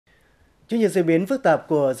Trước những diễn biến phức tạp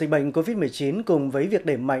của dịch bệnh COVID-19 cùng với việc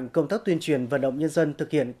đẩy mạnh công tác tuyên truyền vận động nhân dân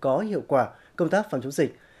thực hiện có hiệu quả công tác phòng chống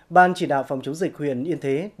dịch, Ban chỉ đạo phòng chống dịch huyện Yên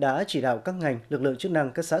Thế đã chỉ đạo các ngành, lực lượng chức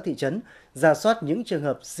năng các xã thị trấn rà soát những trường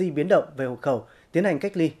hợp di biến động về hộ khẩu, tiến hành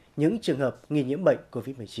cách ly những trường hợp nghi nhiễm bệnh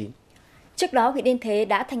COVID-19. Trước đó, huyện Yên Thế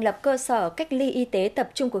đã thành lập cơ sở cách ly y tế tập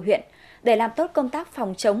trung của huyện. Để làm tốt công tác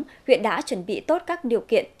phòng chống, huyện đã chuẩn bị tốt các điều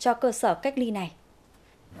kiện cho cơ sở cách ly này.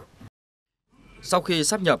 Sau khi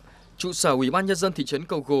sáp nhập, trụ sở Ủy ban nhân dân thị trấn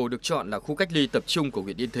Cầu Gồ được chọn là khu cách ly tập trung của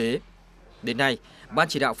huyện Yên Thế. Đến nay, Ban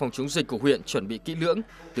chỉ đạo phòng chống dịch của huyện chuẩn bị kỹ lưỡng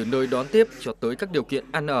từ nơi đón tiếp cho tới các điều kiện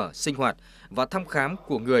ăn ở, sinh hoạt và thăm khám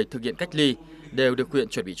của người thực hiện cách ly đều được huyện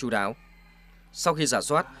chuẩn bị chu đáo. Sau khi rà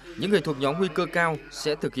soát, những người thuộc nhóm nguy cơ cao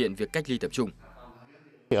sẽ thực hiện việc cách ly tập trung.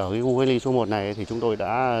 Ở cái khu cách ly số 1 này thì chúng tôi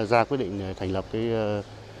đã ra quyết định thành lập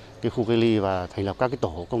cái khu cách ly và thành lập các cái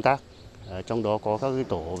tổ công tác. Trong đó có các cái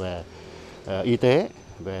tổ về y tế,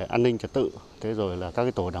 về an ninh trật tự, thế rồi là các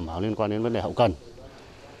cái tổ đảm bảo liên quan đến vấn đề hậu cần.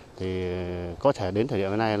 Thì có thể đến thời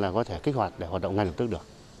điểm này là có thể kích hoạt để hoạt động ngay lập tức được.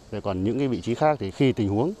 Rồi còn những cái vị trí khác thì khi tình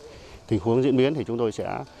huống diễn biến thì chúng tôi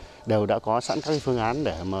sẽ đều đã có sẵn các cái phương án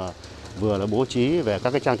để mà vừa là bố trí về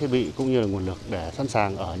các cái trang thiết bị cũng như là nguồn lực để sẵn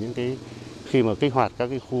sàng ở những cái khi mà kích hoạt các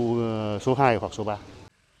cái khu số 2 hoặc số 3.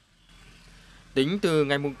 Tính từ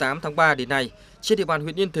ngày 8 tháng 3 đến nay, trên địa bàn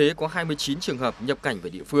huyện Yên Thế có 29 trường hợp nhập cảnh về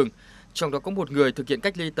địa phương, trong đó có 1 người thực hiện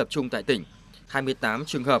cách ly tập trung tại tỉnh, 28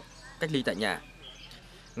 trường hợp cách ly tại nhà.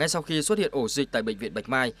 Ngay sau khi xuất hiện ổ dịch tại bệnh viện Bạch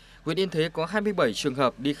Mai, huyện Yên Thế có 27 trường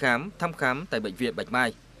hợp đi khám, thăm khám tại bệnh viện Bạch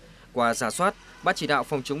Mai. Qua rà soát, Ban chỉ đạo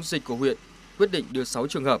phòng chống dịch của huyện quyết định đưa 6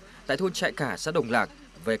 trường hợp tại thôn Trại Cả, xã Đồng Lạc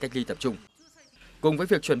về cách ly tập trung. Cùng với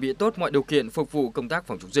việc chuẩn bị tốt mọi điều kiện phục vụ công tác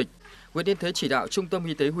phòng chống dịch, huyện Yên Thế chỉ đạo Trung tâm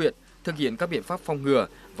Y tế huyện thực hiện các biện pháp phòng ngừa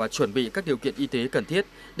và chuẩn bị các điều kiện y tế cần thiết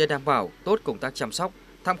để đảm bảo tốt công tác chăm sóc,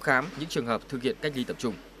 thăm khám những trường hợp thực hiện cách ly tập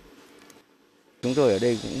trung. Chúng tôi ở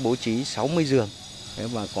đây cũng bố trí 60 giường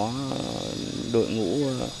và có đội ngũ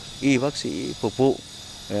y bác sĩ phục vụ.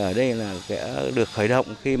 Ở đây là sẽ được khởi động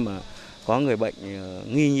khi mà có người bệnh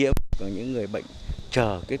nghi nhiễm và những người bệnh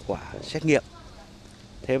chờ kết quả xét nghiệm.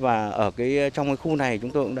 Thế và ở trong cái khu này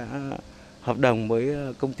chúng tôi cũng đã hợp đồng với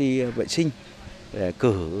công ty vệ sinh để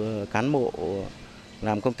cử cán bộ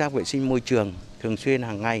làm công tác vệ sinh môi trường thường xuyên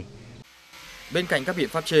hàng ngày. Bên cạnh các biện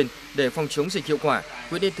pháp trên, để phòng chống dịch hiệu quả,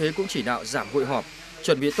 huyện Yên Thế cũng chỉ đạo giảm hội họp,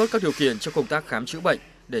 chuẩn bị tốt các điều kiện cho công tác khám chữa bệnh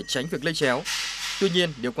để tránh việc lây chéo. Tuy nhiên,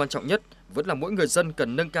 điều quan trọng nhất vẫn là mỗi người dân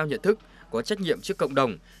cần nâng cao nhận thức, có trách nhiệm trước cộng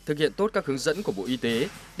đồng, thực hiện tốt các hướng dẫn của Bộ Y tế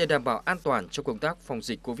để đảm bảo an toàn cho công tác phòng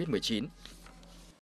dịch COVID-19.